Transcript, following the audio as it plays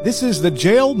This is the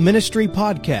Jail Ministry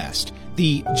Podcast.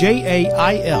 The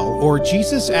JAIL, or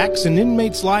Jesus Acts in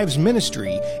Inmates' Lives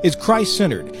Ministry, is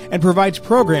Christ-centered and provides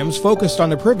programs focused on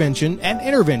the prevention and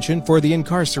intervention for the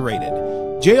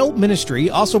incarcerated. Jail Ministry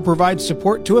also provides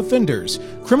support to offenders,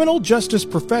 criminal justice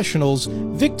professionals,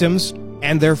 victims,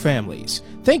 and their families.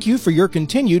 Thank you for your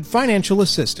continued financial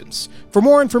assistance. For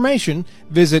more information,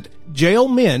 visit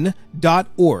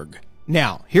jailmin.org.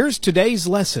 Now, here's today's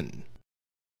lesson.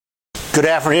 Good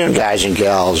afternoon, guys and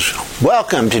gals.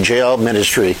 Welcome to Jail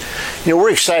Ministry.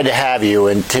 We're excited to have you,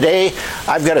 and today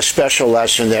I've got a special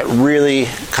lesson that really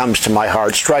comes to my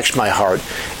heart, strikes my heart,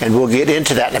 and we'll get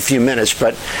into that in a few minutes.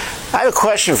 But I have a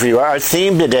question for you. Our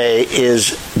theme today is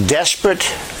Desperate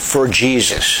for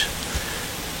Jesus.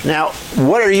 Now,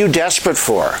 what are you desperate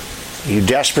for? Are you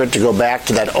desperate to go back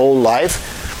to that old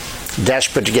life?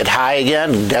 Desperate to get high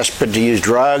again? Desperate to use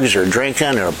drugs or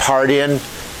drinking or partying?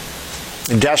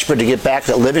 Desperate to get back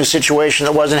to that living situation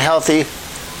that wasn't healthy?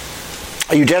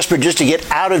 Are you desperate just to get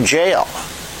out of jail?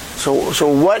 So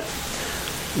what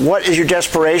is your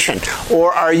desperation?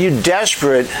 Or are you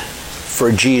desperate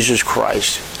for Jesus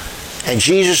Christ? And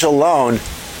Jesus alone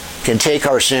can take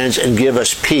our sins and give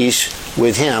us peace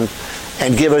with Him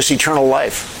and give us eternal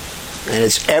life. And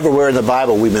it's everywhere in the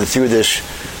Bible. We've been through this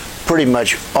pretty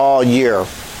much all year.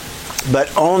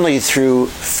 But only through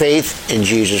faith in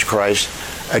Jesus Christ,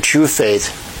 a true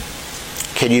faith,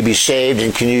 can you be saved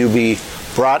and can you be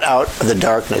brought out of the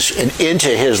darkness and into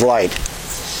His light.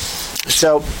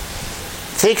 So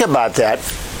think about that.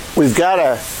 We've got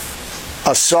a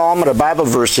psalm and a Bible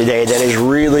verse today that is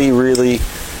really, really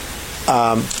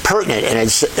pertinent, and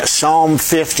it's Psalm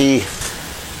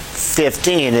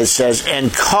 50:15. It says,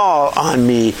 "And call on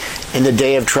me in the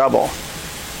day of trouble.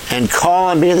 And call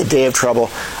on me in the day of trouble.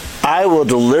 I will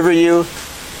deliver you,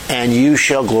 and you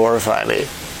shall glorify me."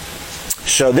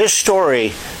 So this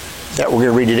story that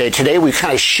we're going to read today we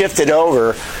kind of shifted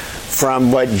over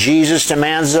from what Jesus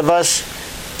demands of us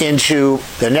into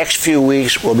the next few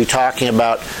weeks. We'll be talking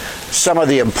about some of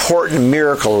the important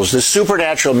miracles, the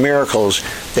supernatural miracles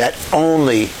that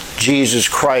only Jesus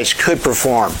Christ could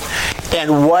perform,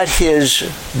 and what His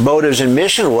motives and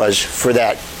mission was for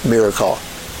that miracle.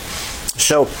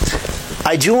 So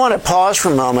I do want to pause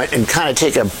for a moment and kind of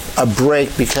take a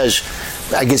break because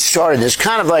I get started. It's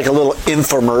kind of like a little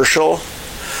infomercial,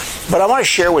 but I want to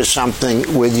share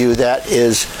something with you that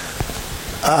is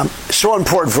so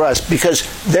important for us, because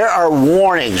there are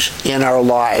warnings in our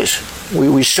lives.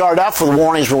 We start off with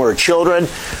warnings when we're children,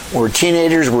 when we're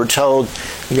teenagers. We're told,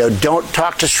 don't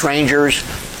talk to strangers,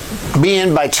 be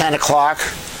in by 10 o'clock.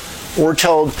 We're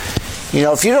told,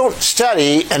 if you don't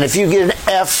study and if you get an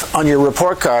F on your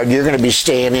report card, you're going to be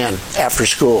staying in after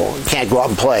school. You can't go out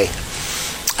and play.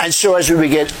 And so as we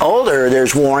get older,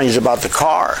 there's warnings about the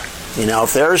car.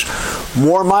 If there's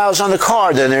more miles on the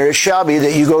car than there shall be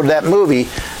that you go to that movie,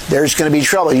 there's going to be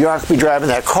trouble. You're not going to be driving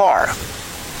that car.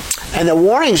 And the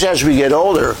warnings as we get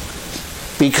older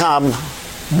become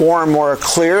more and more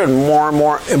clear and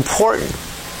more important.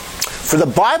 For the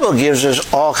Bible gives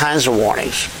us all kinds of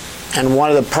warnings. And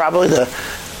one of probably the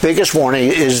biggest warning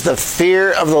is the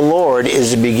fear of the Lord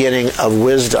is the beginning of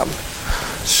wisdom.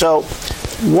 So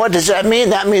what does that mean?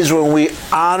 That means when we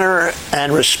honor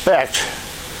and respect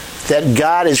that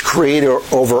God is creator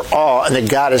over all and that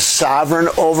God is sovereign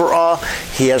over all.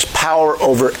 He has power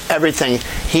over everything.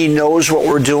 He knows what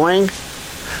we're doing.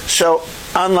 So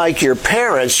unlike your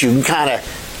parents, you can kind of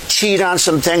cheat on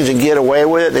some things and get away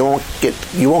with it.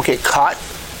 You won't get caught.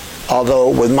 Although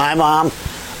with my mom,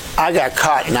 I got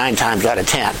caught 9 times out of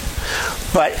 10.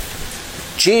 But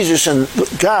Jesus and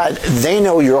God, they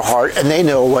know your heart and they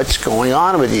know what's going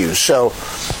on with you. So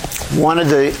one of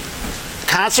the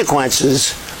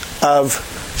consequences of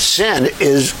sin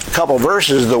is a couple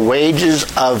verses. The wages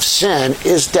of sin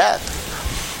is death.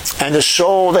 And the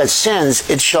soul that sins,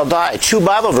 it shall die. 2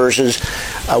 Bible verses.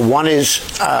 One is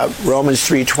Romans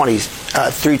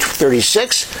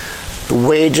 3:36. The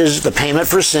wages, the payment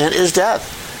for sin is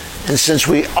death. And since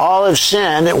we all have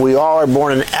sinned and we all are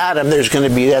born in Adam, there's going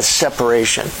to be that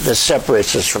separation that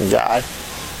separates us from God.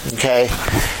 Okay?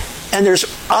 And there's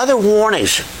other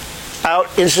warnings out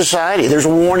in society. There's a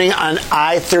warning on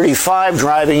I-35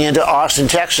 driving into Austin,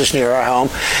 Texas, near our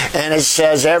home. And it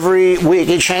says every week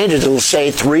it changes. It'll say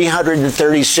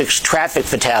 336 traffic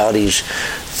fatalities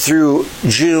through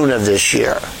June of this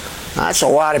year. Now, that's a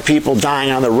lot of people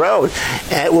dying on the road.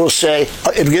 And it will say,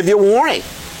 it'll give you a warning.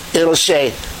 It'll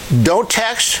say, don't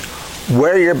text,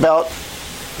 wear your belt,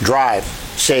 drive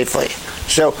safely.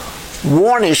 So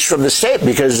warnings from the state,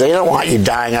 because they don't want you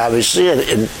dying, obviously,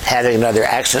 and having another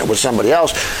accident with somebody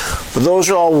else. But those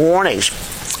are all warnings.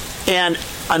 And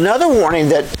another warning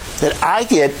that I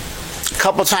get a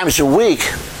couple times a week.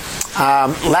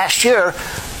 Last year,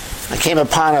 I came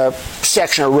upon a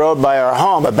section of road by our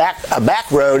home, a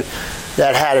back road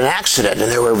that had an accident,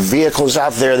 and there were vehicles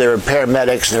out there, there were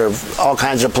paramedics, there were all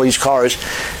kinds of police cars,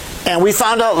 and we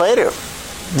found out later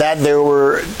that there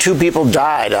were 2 people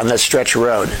died on that stretch of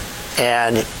road,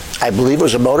 and I believe it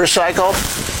was a motorcycle.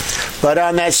 But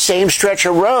on that same stretch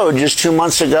of road just 2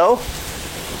 months ago,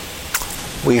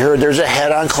 we heard there's a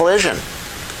head-on collision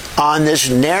on this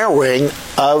narrowing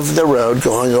of the road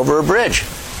going over a bridge.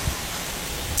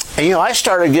 And I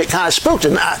started to get kind of spooked,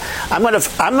 and I'm going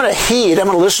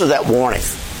to listen to that warning,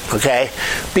 okay?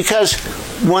 Because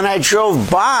when I drove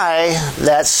by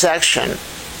that section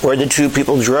where the 2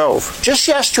 people drove just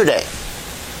yesterday,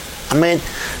 I mean,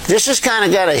 this has kind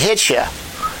of got to hit you.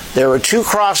 There were 2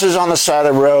 crosses on the side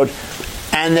of the road,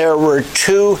 and there were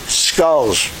 2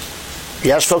 skulls.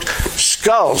 Yes, folks,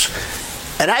 skulls.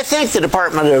 And I think the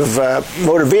Department of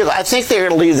Motor Vehicle, I think they're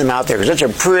going to leave them out there because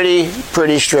that's a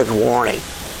pretty strict warning.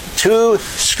 2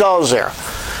 skulls there.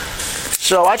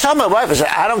 So I told my wife, I said,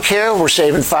 I don't care if we're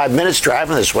saving 5 minutes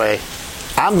driving this way.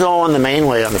 I'm going the main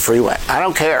way on the freeway. I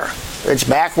don't care. It's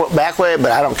back way,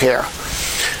 but I don't care.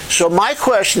 So my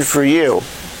question for you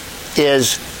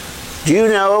is, do you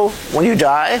know when you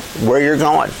die where you're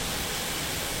going?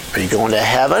 Are you going to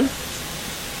heaven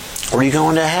or are you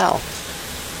going to hell?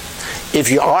 If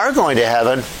you are going to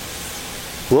heaven,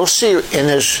 we'll see in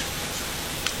this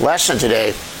lesson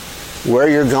today where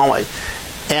you're going.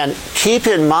 And keep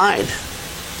in mind,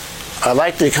 I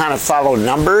like to kind of follow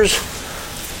numbers.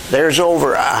 There's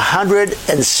over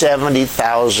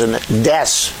 170,000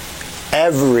 deaths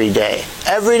every day.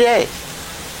 Every day.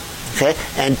 Okay?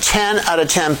 And 10 out of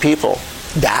 10 people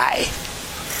die.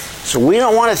 So we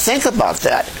don't want to think about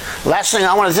that. Last thing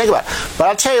I want to think about. But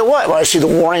I'll tell you what, when I see the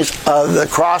warnings of the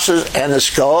crosses and the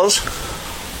skulls,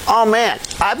 oh man,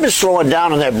 I've been slowing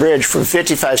down on that bridge from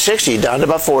 55, 60 down to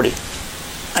about 40.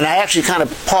 And I actually kind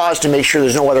of paused to make sure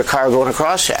there's no other car going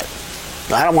across that.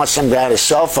 I don't want some guy on his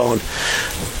cell phone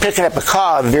picking up a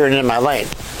car veering in my lane.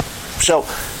 So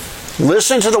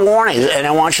listen to the warnings, and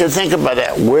I want you to think about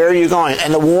that. Where are you going?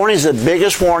 And the warnings, the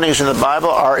biggest warnings in the Bible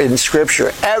are in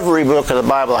Scripture. Every book of the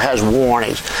Bible has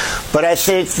warnings. But I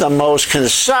think the most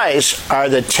concise are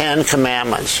the 10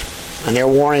 Commandments. And they're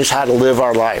warnings how to live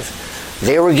our life.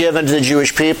 They were given to the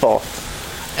Jewish people.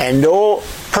 And no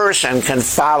person can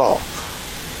follow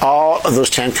all of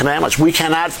those 10 Commandments.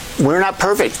 We're not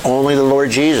perfect. Only the Lord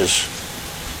Jesus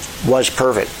was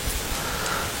perfect.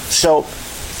 So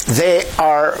they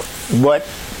are what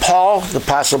Paul, the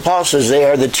Apostle Paul says, they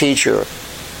are the teacher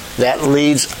that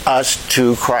leads us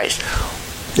to Christ.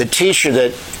 The teacher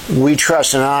that we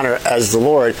trust and honor as the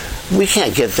Lord, we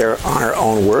can't get there on our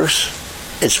own works.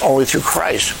 It's only through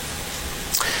Christ.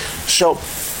 So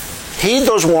heed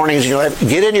those warnings.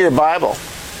 Get into your Bible.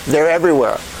 They're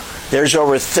everywhere. There's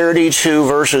over 32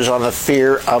 verses on the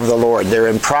fear of the Lord. They're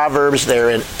in Proverbs. They're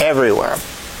in everywhere.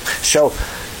 So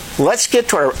let's get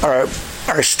to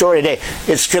our story today.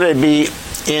 It's going to be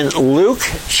in Luke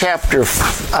chapter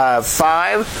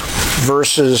 5,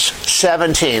 verses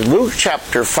 17. Luke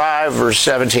chapter 5, verse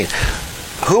 17.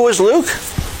 Who was Luke?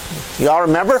 Y'all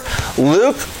remember?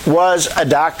 Luke was a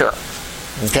doctor.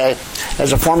 Okay?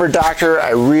 As a former doctor,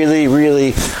 I really,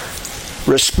 really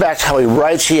respect how he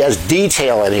writes. He has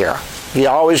detail in here. We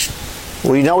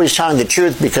know he's telling the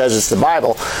truth because it's the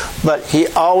Bible, but he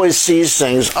always sees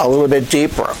things a little bit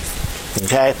deeper.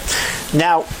 Okay?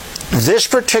 Now, this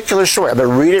particular story, I'm going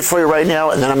to read it for you right now,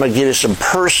 and then I'm going to give you some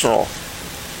personal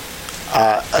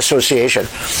association.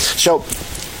 So,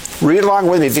 read along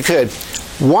with me if you could.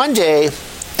 One day,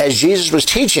 as Jesus was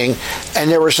teaching, and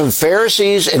there were some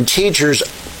Pharisees and teachers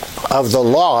of the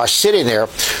law sitting there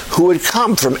who had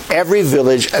come from every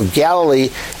village of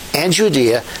Galilee and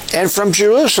Judea and from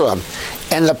Jerusalem.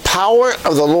 And the power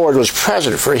of the Lord was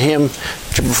present for him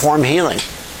to perform healing.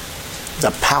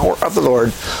 The power of the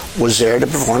Lord was there to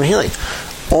perform healing.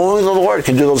 Only the Lord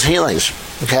can do those healings.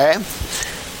 Okay?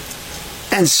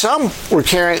 And some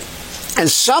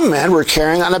men were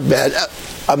carrying on a bed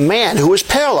a man who was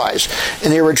paralyzed,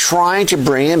 and they were trying to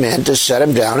bring him in to set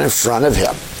him down in front of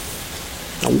him.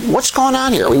 Now, what's going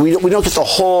on here? We don't get the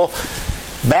whole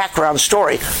background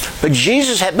story, but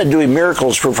Jesus had been doing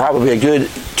miracles for probably a good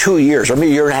 2 years, or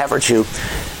maybe a year and a half or two,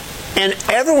 and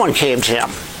everyone came to him.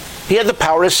 He had the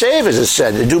power to save, as it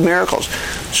said, to do miracles.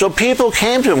 So people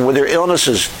came to him with their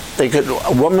illnesses.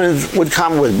 A woman would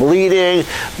come with bleeding.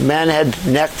 Men had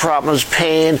neck problems,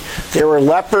 pain. There were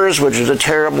lepers, which was a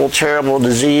terrible, terrible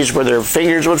disease where their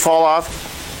fingers would fall off.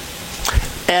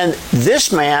 And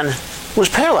this man was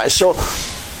paralyzed. So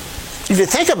if you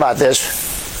think about this,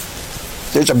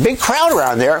 there's a big crowd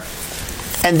around there,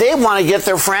 and they want to get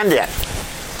their friend in.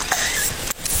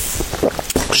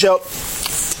 So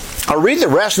I'll read the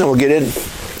rest, and then we'll get in,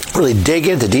 really dig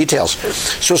into details.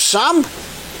 So some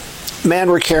men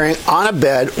were carrying on a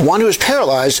bed one who was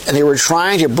paralyzed, and they were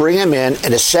trying to bring him in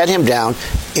and to set him down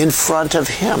in front of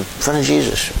him, in front of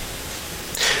Jesus.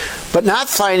 But not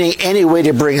finding any way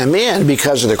to bring him in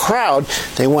because of the crowd,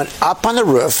 they went up on the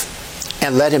roof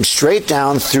and let him straight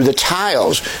down through the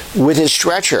tiles with his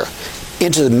stretcher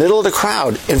into the middle of the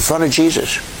crowd in front of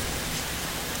Jesus.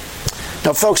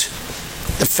 Now, folks,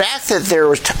 the fact that there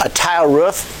was a tile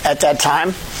roof at that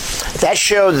time, that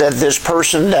showed that this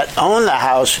person that owned the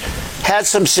house had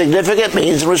some significant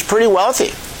means and was pretty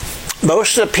wealthy.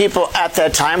 Most of the people at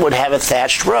that time would have a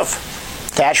thatched roof.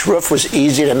 Thatched roof was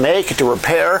easy to make, to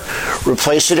repair,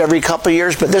 replace it every couple of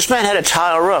years, but this man had a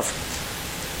tile roof.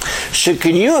 So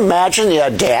can you imagine the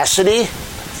audacity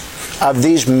of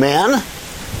these men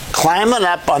climbing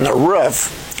up on the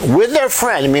roof with their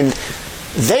friend? I mean,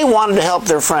 they wanted to help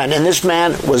their friend, and this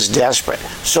man was desperate.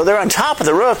 So they're on top of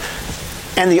the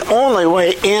roof, and the only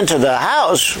way into the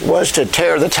house was to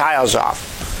tear the tiles off.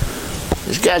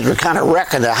 These guys were kind of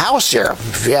wrecking the house there,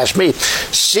 if you ask me.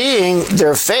 Seeing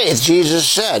their faith, Jesus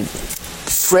said,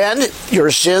 "Friend, your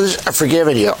sins are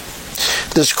forgiven you."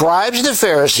 The scribes and the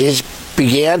Pharisees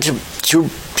began to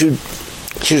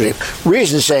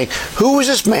reason, saying, "Who is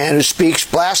this man who speaks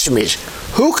blasphemies?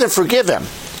 Who can forgive him?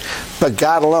 But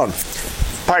God alone."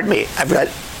 Pardon me, I've got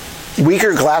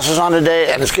weaker glasses on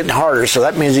today, and it's getting harder, so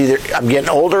that means either I'm getting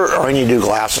older or I need new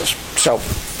glasses.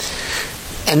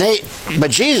 But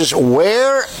Jesus,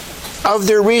 aware of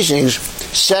their reasonings,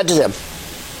 said to them,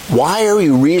 "Why are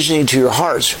you reasoning to your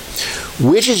hearts?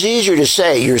 Which is easier to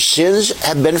say, 'Your sins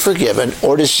have been forgiven,'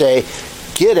 or to say,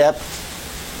 'Get up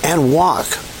and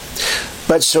walk'?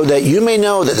 But so that you may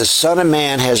know that the Son of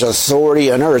Man has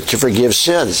authority on earth to forgive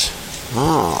sins."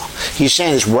 Oh, he's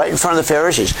saying this right in front of the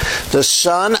Pharisees. The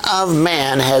Son of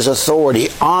Man has authority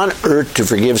on earth to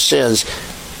forgive sins.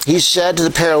 He said to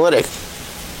the paralytic,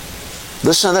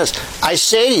 listen to this, "I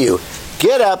say to you,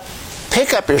 get up,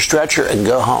 pick up your stretcher, and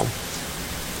go home."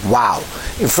 Wow.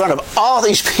 In front of all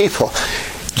these people,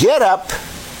 get up,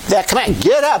 that command,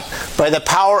 get up, by the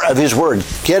power of his word.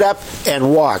 Get up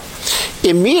and walk.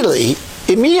 Immediately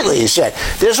he said,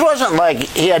 this wasn't like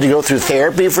he had to go through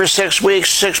therapy for 6 weeks,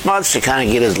 6 months to kind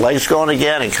of get his legs going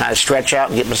again and kind of stretch out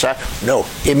and get massaged. No,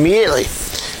 immediately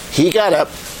he got up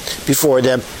before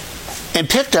them and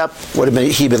picked up what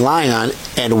he'd been lying on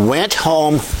and went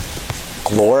home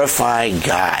glorifying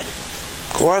God.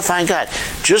 Glorifying God.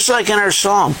 Just like in our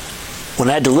psalm, when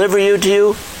I deliver you to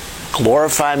you,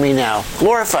 glorify me now.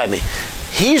 Glorify me.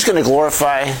 He's going to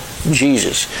glorify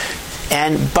Jesus.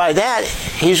 And by that,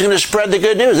 he's going to spread the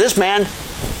good news. This man,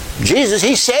 Jesus,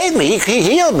 he saved me. He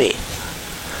healed me.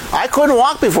 I couldn't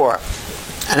walk before,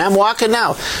 and I'm walking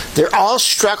now. They're all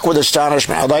struck with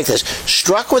astonishment. I like this.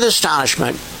 Struck with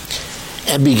astonishment,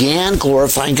 and began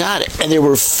glorifying God. And they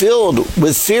were filled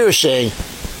with fear, saying,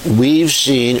 "We've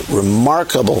seen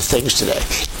remarkable things today."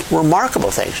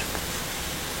 Remarkable things.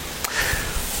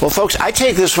 Well, folks, I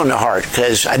take this one to heart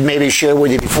because I'd maybe shared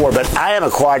with you before, but I am a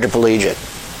quadriplegic,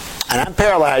 and I'm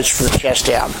paralyzed from the chest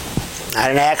down. I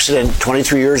had an accident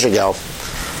 23 years ago,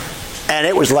 and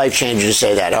it was life-changing to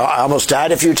say that. I almost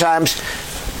died a few times,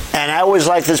 and I was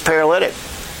like this paralytic.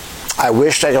 I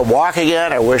wished I could walk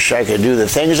again. I wish I could do the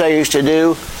things I used to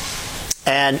do.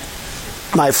 And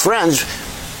my friends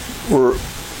were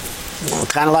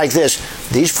kind of like this.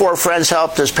 These 4 friends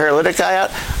helped this paralytic guy out.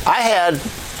 I had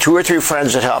 2 or 3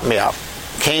 friends that helped me out,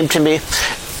 came to me.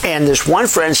 And this one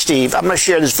friend, Steve, I'm going to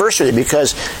share this verse with you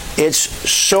because it's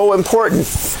so important.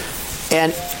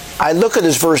 And I look at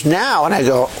this verse now and I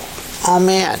go, oh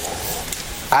man,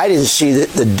 I didn't see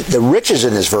the riches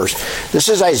in this verse. This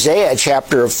is Isaiah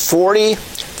chapter 40,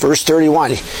 verse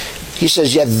 31. He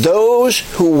says, "Yet those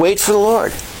who wait for the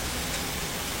Lord,"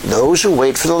 those who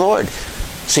wait for the Lord.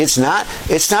 See, it's not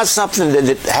something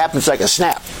that happens like a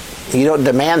snap. You don't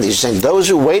demand these things. Those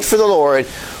who wait for the Lord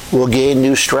will gain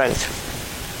new strength.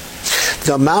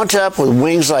 They'll mount up with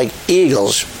wings like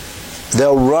eagles.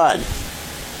 They'll run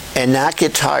and not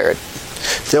get tired.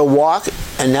 They'll walk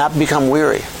and not become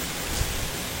weary.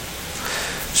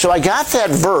 So I got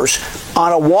that verse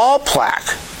on a wall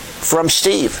plaque from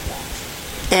Steve.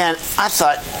 And I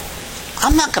thought,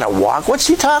 I'm not going to walk. What's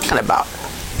he talking about?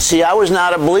 See, I was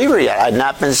not a believer yet. I had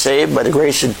not been saved by the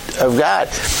grace of God.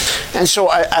 And so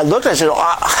I looked and I said,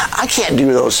 I can't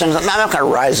do those things. I'm not going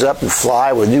to rise up and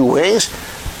fly with new wings.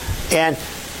 And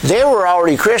they were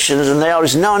already Christians, and they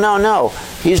always, no.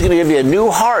 He's going to give you a new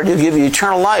heart. He'll give you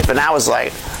eternal life. And I was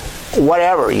like,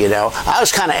 whatever, I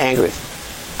was kind of angry.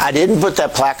 I didn't put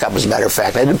that plaque up, as a matter of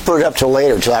fact. I didn't put it up till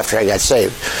later, till after I got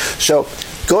saved. So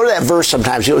go to that verse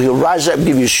sometimes. He'll rise up and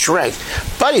give you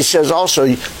strength. But he says also,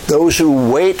 those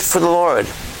who wait for the Lord.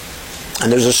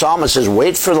 And there's a psalm that says,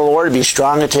 wait for the Lord, be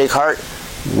strong and take heart.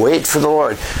 Wait for the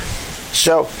Lord.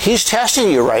 So he's testing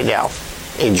you right now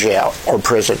in jail or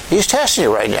prison. He's testing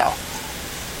you right now.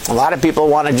 A lot of people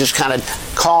want to just kind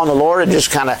of call on the Lord and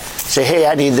just kind of say, hey,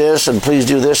 I need this, and please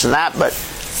do this and that. But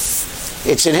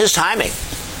it's in his timing.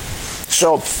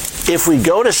 So if we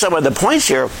go to some of the points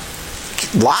here,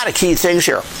 a lot of key things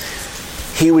here.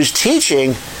 He was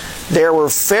teaching. There were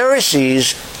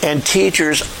Pharisees and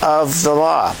teachers of the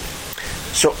law.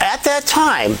 So at that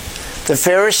time, the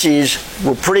Pharisees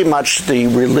were pretty much the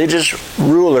religious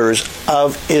rulers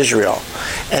of Israel.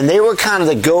 And they were kind of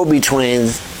the go-between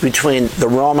between the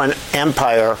Roman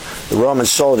Empire, the Roman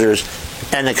soldiers,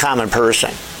 and the common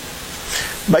person.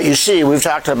 But you see, we've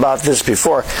talked about this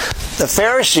before, the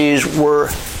Pharisees were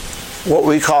what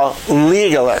we call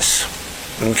legalists.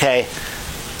 Okay?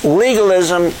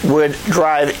 Legalism would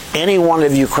drive any one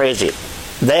of you crazy.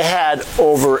 They had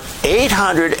over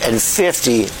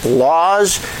 850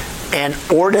 laws and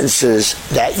ordinances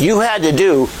that you had to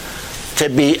do to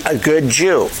be a good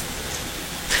Jew.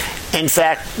 In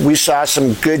fact, we saw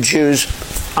some good Jews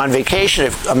on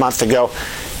vacation a month ago,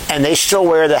 and they still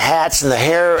wear the hats and the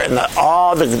hair and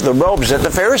all the robes that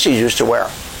the Pharisees used to wear.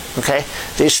 Okay?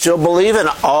 They still believe in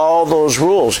all those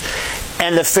rules.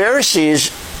 And the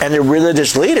Pharisees and the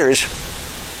religious leaders,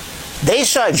 they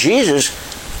saw Jesus,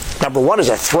 number one, as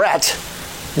a threat.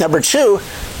 Number two,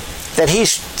 that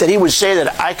he would say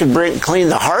that I could clean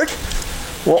the heart.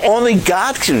 Well, only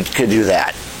God could do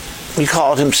that. He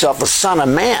called himself the Son of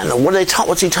Man.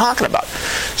 What's he talking about?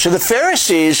 So the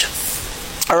Pharisees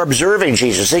are observing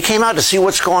Jesus. They came out to see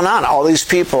what's going on. All these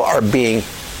people are being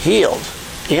healed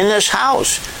in this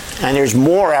house, and there's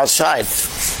more outside.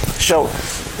 So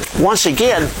once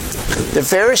again, the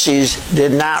Pharisees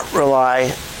did not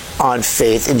rely on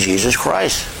faith in Jesus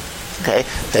Christ. Okay?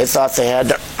 They thought they had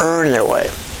to earn their way.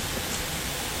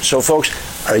 So folks,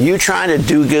 are you trying to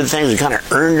do good things and kind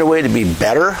of earn your way to be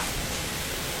better?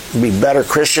 Be better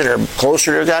Christian or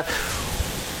closer to God?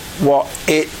 Well,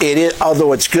 it is,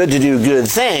 although it's good to do good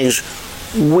things,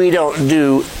 we don't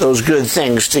do those good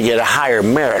things to get a higher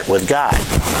merit with God.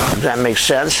 Does that make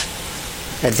sense?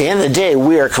 At the end of the day,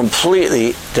 we are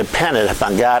completely dependent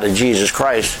upon God and Jesus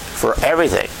Christ for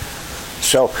everything.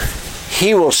 So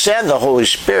he will send the Holy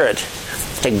Spirit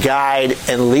to guide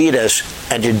and lead us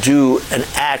and to do and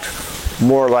act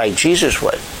more like Jesus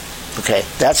would. Okay,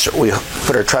 that's what we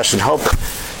put our trust and hope in.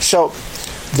 So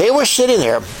they were sitting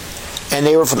there, and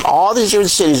they were from all these different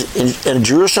cities, in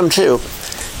Jerusalem too.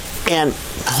 And,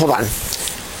 hold on.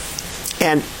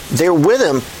 And they were with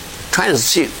him, trying to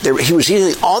see, he was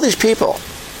healing all these people.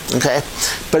 Okay?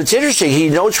 But it's interesting, he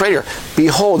notes right here,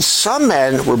 behold, some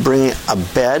men were bringing a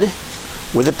bed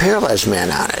with a paralyzed man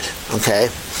on it. Okay?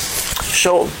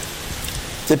 So,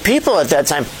 the people at that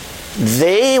time,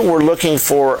 they were looking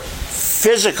for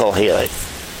physical healing.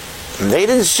 They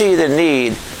didn't see the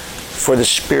need for the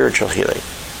spiritual healing.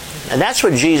 And that's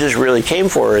what Jesus really came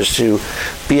for, is to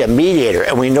be a mediator.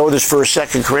 And we know this verse,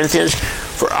 2 Corinthians,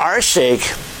 for our sake,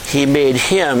 he made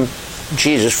him,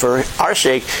 Jesus, for our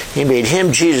sake, he made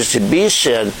him, Jesus, to be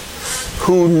sin,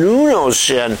 who knew no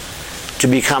sin, to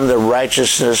become the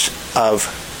righteousness of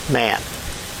man.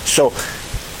 So,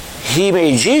 he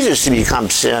made Jesus to become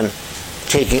sin,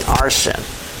 taking our sin.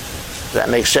 Does that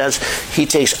make sense? He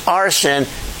takes our sin,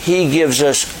 he gives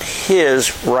us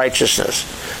his righteousness.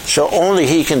 So only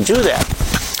he can do that.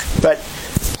 But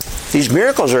these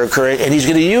miracles are occurring, and he's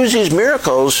going to use these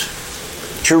miracles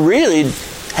to really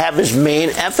have his main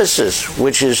emphasis,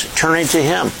 which is turning to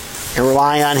him and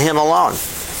relying on him alone.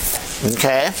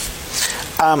 Okay?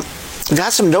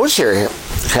 Got some notes here.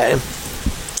 Okay?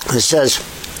 It says,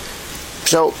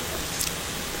 so,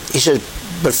 he says,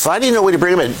 but finding no way to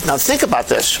bring him in. Now think about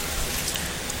this.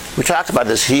 We talked about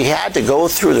this. He had to go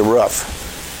through the roof.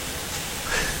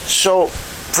 So,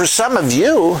 for some of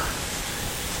you,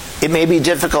 it may be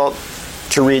difficult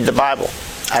to read the Bible.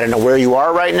 I don't know where you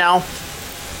are right now,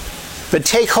 but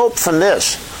take hope from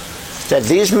this, that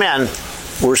these men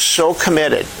were so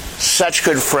committed, such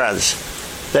good friends,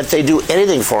 that they do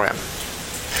anything for him.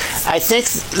 I think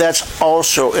that's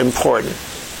also important,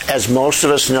 as most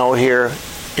of us know here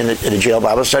in the jail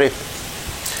Bible study,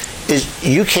 is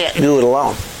you can't do it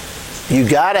alone. You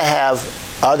got to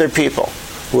have other people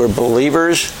who are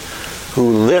believers,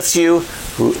 who lift you,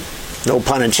 who no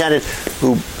pun intended,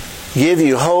 who give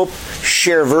you hope,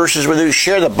 share verses with you,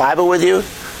 share the Bible with you.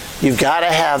 You've got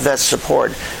to have that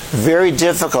support. Very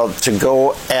difficult to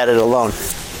go at it alone.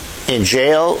 In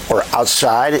jail or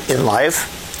outside in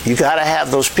life, you got to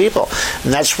have those people.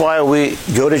 And that's why we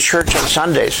go to church on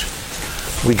Sundays.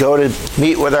 We go to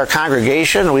meet with our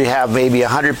congregation. We have maybe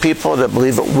 100 people that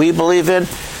believe what we believe in.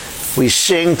 We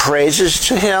sing praises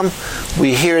to Him.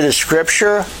 We hear the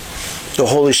Scripture. The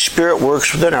Holy Spirit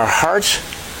works within our hearts.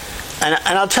 And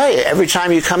I'll tell you, every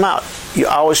time you come out, you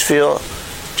always feel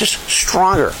just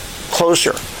stronger,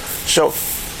 closer. So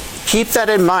keep that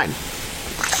in mind.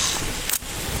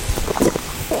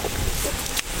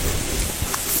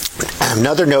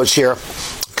 Another notes here.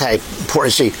 Okay,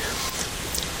 important to see.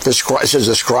 It says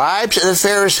the scribes and the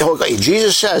Pharisees.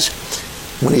 Jesus says,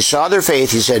 when He saw their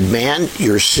faith, He said, "Man,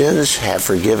 your sins have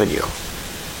forgiven you."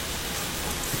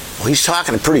 Well, He's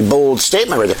talking a pretty bold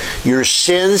statement right there. Your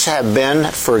sins have been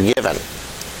forgiven.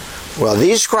 Well,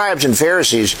 these scribes and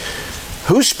Pharisees,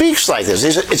 who speaks like this?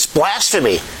 It's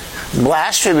blasphemy.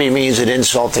 Blasphemy means an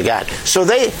insult to God. So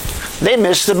they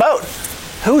missed the boat.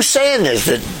 Who's saying this,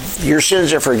 that your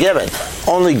sins are forgiven?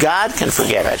 Only God can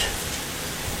forgive it.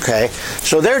 Okay?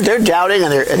 So they're doubting,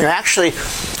 and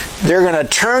they're going to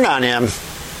turn on Him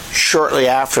shortly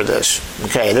after this.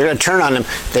 Okay? They're going to turn on Him.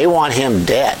 They want Him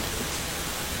dead.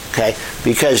 Okay?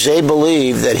 Because they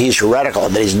believe that He's heretical,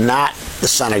 that He's not the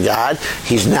Son of God.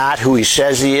 He's not who He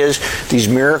says He is. These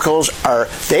miracles are,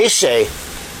 they say,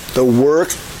 the work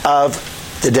of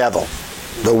the devil.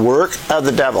 The work of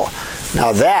the devil.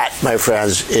 Now that, my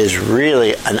friends, is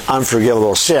really an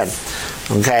unforgivable sin.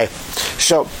 Okay?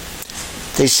 So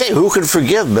they say, who can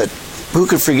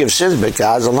forgive sins but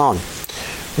God alone?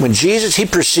 When Jesus, He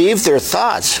perceived their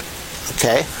thoughts.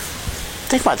 Okay?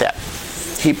 Think about that.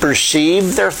 He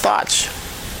perceived their thoughts.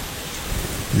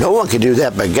 No one can do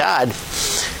that but God.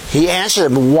 He answered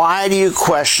them, why do you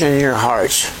question in your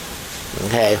hearts?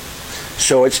 Okay?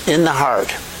 So it's in the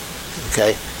heart.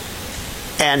 Okay?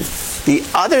 And the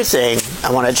other thing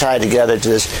I want to tie together to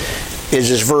this is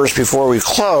this verse before we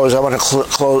close. I want to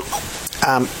close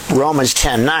Romans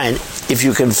 10:9. If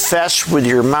you confess with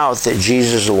your mouth that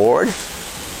Jesus is Lord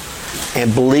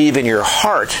and believe in your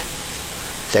heart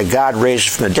that God raised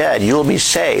from the dead, you will be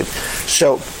saved.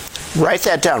 So write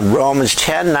that down, Romans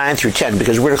 10:9 through 10,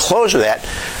 because we're going to close with that.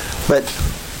 But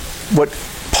what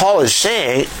Paul is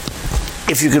saying,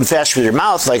 if you confess with your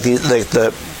mouth, like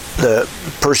the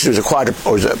person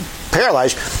who's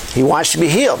paralyzed, he wants to be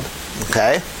healed.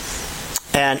 Okay?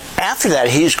 And after that,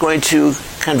 he's going to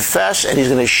confess and he's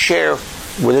going to share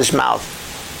with his mouth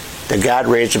that God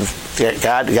raised him,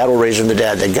 God will raise him from the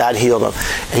dead, that God healed him.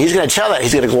 And he's going to tell that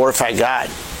he's going to glorify God.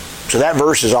 So that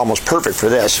verse is almost perfect for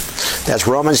this. That's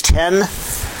Romans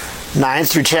 10:9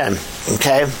 through 10.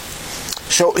 Okay?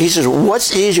 So he says,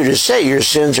 what's easier to say, your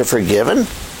sins are forgiven,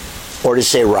 or to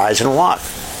say, rise and walk?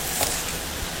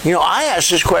 You know, I ask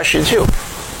this question too.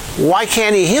 Why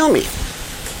can't He heal me?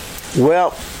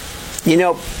 Well, you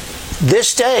know,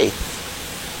 this day,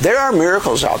 there are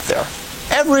miracles out there.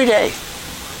 Every day.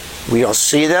 We don't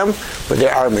see them, but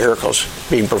there are miracles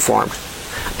being performed.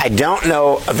 I don't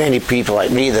know of any people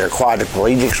like me that are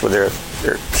quadriplegics where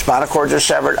their spinal cords are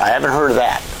severed. I haven't heard of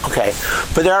that. Okay.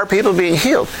 But there are people being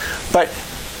healed. But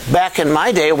back in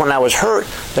my day when I was hurt,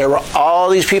 there were all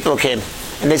these people who came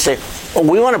and they'd say, oh,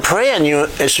 we want to pray on you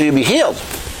so you'll be healed.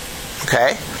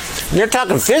 Okay? And they're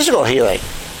talking physical healing.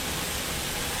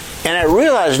 And I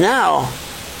realize now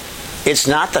it's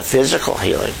not the physical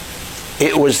healing.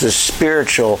 It was the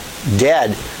spiritual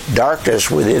dead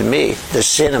darkness within me, the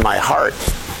sin in my heart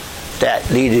that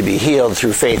needed to be healed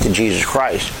through faith in Jesus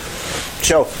Christ.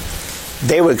 So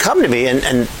they would come to me,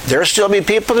 and there'll still be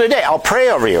people today. I'll pray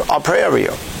over you. I'll pray over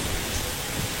you.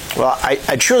 Well,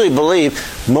 I truly believe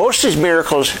most of these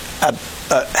miracles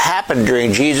happened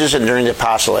during Jesus and during the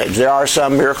Apostle Age. There are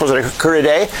some miracles that occur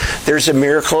today. There's a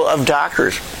miracle of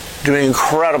doctors doing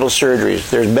incredible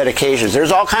surgeries. There's medications.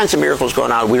 There's all kinds of miracles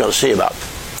going on we don't see about.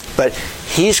 But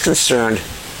He's concerned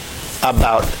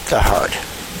about the heart.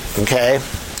 Okay?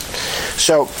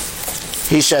 So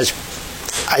He says,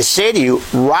 I say to you,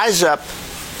 rise up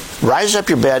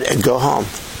your bed and go home.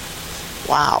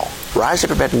 Wow. Rise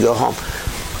up your bed and go home.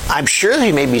 I'm sure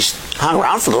he maybe hung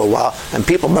around for a little while, and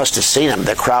people must have seen him.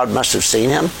 The crowd must have seen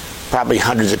him. Probably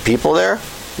hundreds of people there.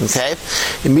 Okay?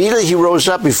 Immediately he rose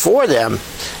up before them,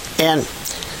 and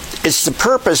it's the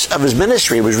purpose of his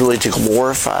ministry was really to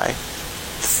glorify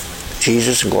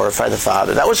Jesus and glorify the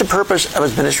Father. That was the purpose of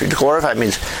his ministry. To glorify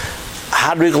means,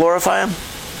 how do we glorify Him?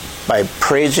 By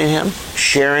praising Him,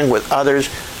 sharing with others.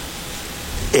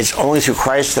 It's only through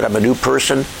Christ that I'm a new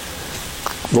person.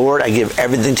 Lord, I give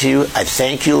everything to you. I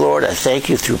thank you, Lord. I thank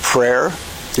you through prayer,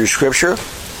 through Scripture.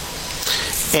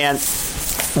 And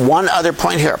one other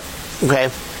point here, okay?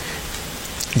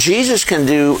 Jesus can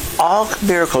do all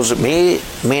miracles that may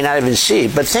not even see,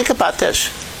 but think about this.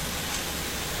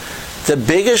 The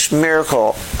biggest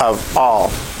miracle of all,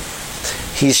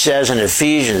 he says in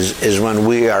Ephesians, is when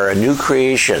we are a new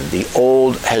creation. The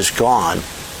old has gone,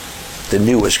 the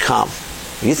new has come.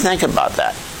 You think about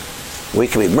that. We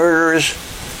can be murderers.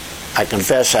 I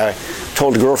confess I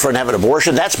told a girlfriend to have an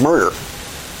abortion. That's murder.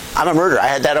 I'm a murderer. I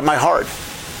had that in my heart.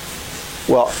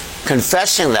 Well,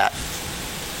 confessing that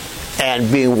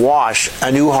and being washed,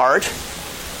 a new heart,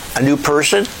 a new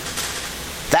person,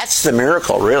 that's the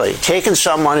miracle, really. Taking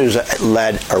someone who's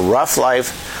led a rough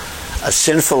life, a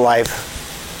sinful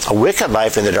life, a wicked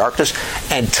life in the darkness,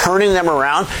 and turning them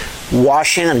around,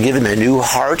 washing and giving them a new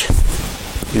heart,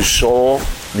 new soul,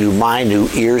 new mind, new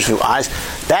ears, new eyes.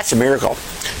 That's a miracle.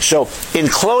 So, in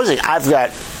closing, I've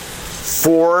got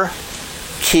 4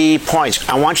 key points.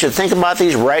 I want you to think about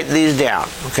these, write these down,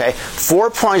 okay? 4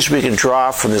 points we can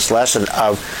draw from this lesson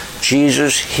of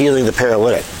Jesus healing the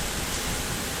paralytic.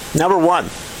 Number 1,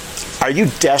 are you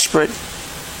desperate?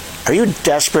 Are you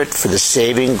desperate for the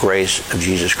saving grace of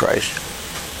Jesus Christ?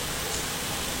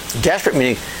 Desperate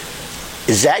meaning,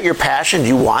 is that your passion? Do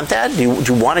you want that? Do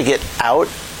you want to get out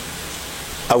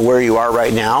of where you are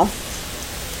right now?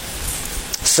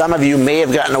 Some of you may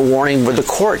have gotten a warning with the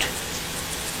court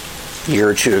a year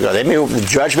or 2 ago. The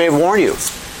judge may have warned you.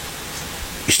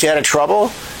 You stay out of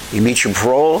trouble, you meet your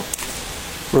parole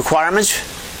requirements,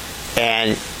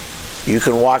 and you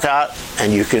can walk out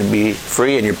and you can be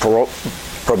free in your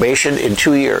probation in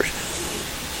 2 years.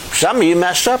 Some of you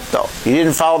messed up, though. You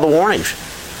didn't follow the warnings.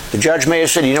 The judge may have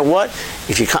said, you know what?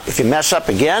 If you mess up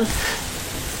again,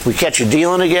 we catch you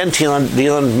dealing again,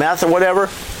 dealing meth or whatever,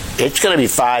 it's going to be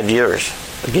 5 years.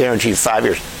 I guarantee you 5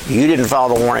 years. You didn't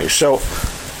follow the warnings. So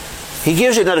he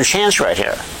gives you another chance right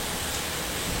here.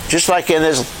 Just like in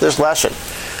this lesson.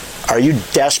 Are you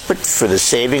desperate for the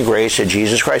saving grace of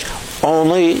Jesus Christ?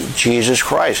 Only Jesus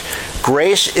Christ.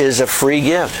 Grace is a free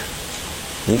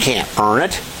gift. You can't earn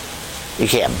it. You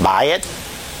can't buy it.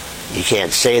 You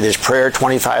can't say this prayer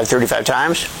 25, 35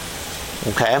 times.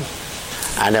 Okay?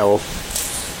 I know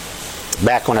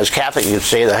back when I was Catholic, you'd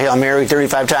say the Hail Mary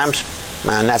 35 times.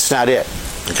 And that's not it.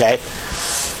 Okay?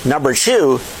 Number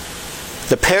 2,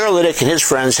 the paralytic and his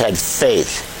friends had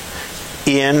faith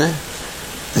in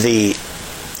the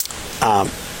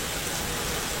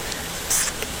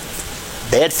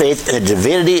they had faith in the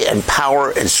divinity and power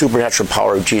and supernatural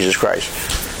power of Jesus Christ.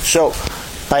 So,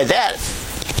 by that,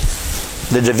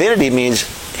 the divinity means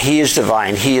he is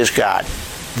divine, he is God.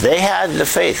 They had the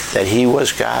faith that he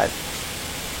was God.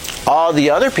 All the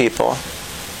other people,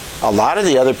 a lot of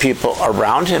the other people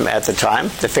around him at the time,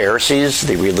 the Pharisees,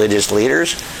 the religious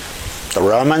leaders, the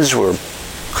Romans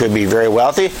could be very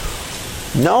wealthy.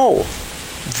 No,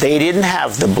 they didn't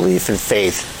have the belief and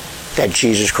faith that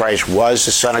Jesus Christ was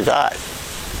the Son of God.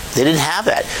 They didn't have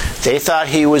that. They thought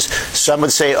he was, some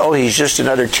would say, oh, he's just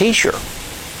another teacher.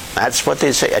 That's what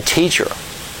they'd say, a teacher,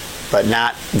 but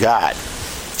not God.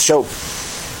 So,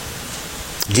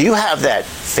 do you have that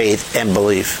faith and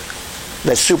belief,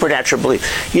 that supernatural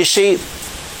belief? You see,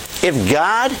 if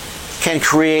God can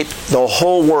create the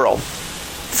whole world,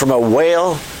 from a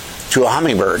whale to a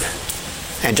hummingbird,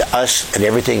 and to us and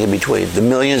everything in between, the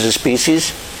millions of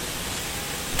species,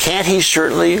 can't he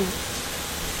certainly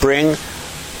bring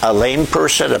a lame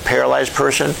person, a paralyzed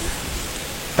person,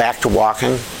 back to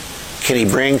walking? Can he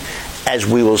bring, as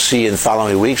we will see in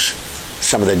following weeks,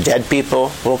 some of the dead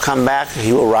people will come back?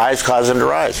 He will rise, cause them to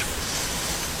rise.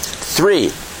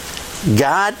 3,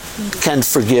 God can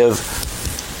forgive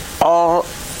all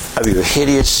of your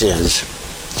hideous sins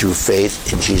through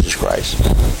faith in Jesus Christ.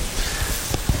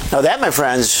 Now that, my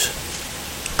friends,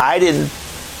 I didn't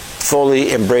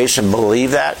fully embrace and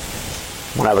believe that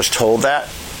when I was told that.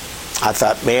 I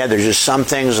thought, man, there's just some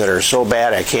things that are so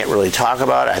bad I can't really talk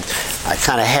about. I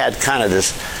kind of had kind of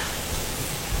this,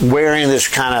 wearing this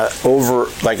kind of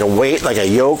over, like a weight, like a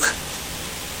yoke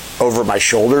over my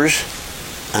shoulders.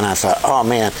 And I thought, oh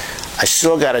man, I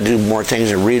still got to do more things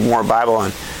and read more Bible,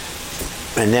 and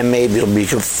then maybe it'll be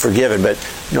forgiven. But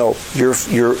no,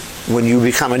 when you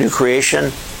become a new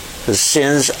creation, the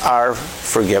sins are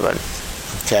forgiven.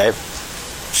 Okay?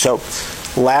 So,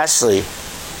 lastly,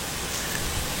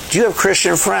 do you have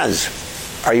Christian friends?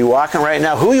 Are you walking right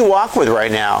now? Who you walk with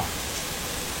right now?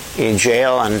 In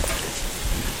jail and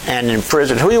in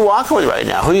prison. Who you walking with right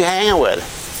now? Who you hanging with?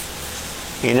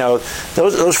 You know,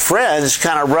 those friends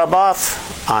kind of rub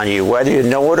off on you, whether you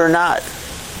know it or not.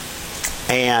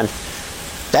 And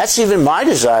That's even my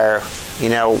desire,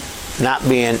 not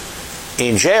being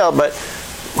in jail, but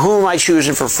who am I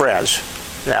choosing for friends?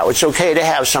 Now, it's okay to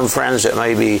have some friends that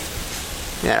may be,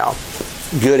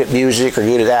 good at music or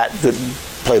good at that, good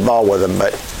play ball with them,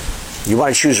 but you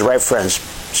want to choose the right friends.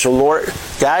 So, Lord,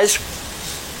 guys,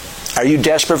 are you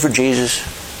desperate for Jesus?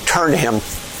 Turn to him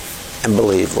and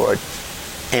believe, Lord.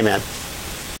 Amen.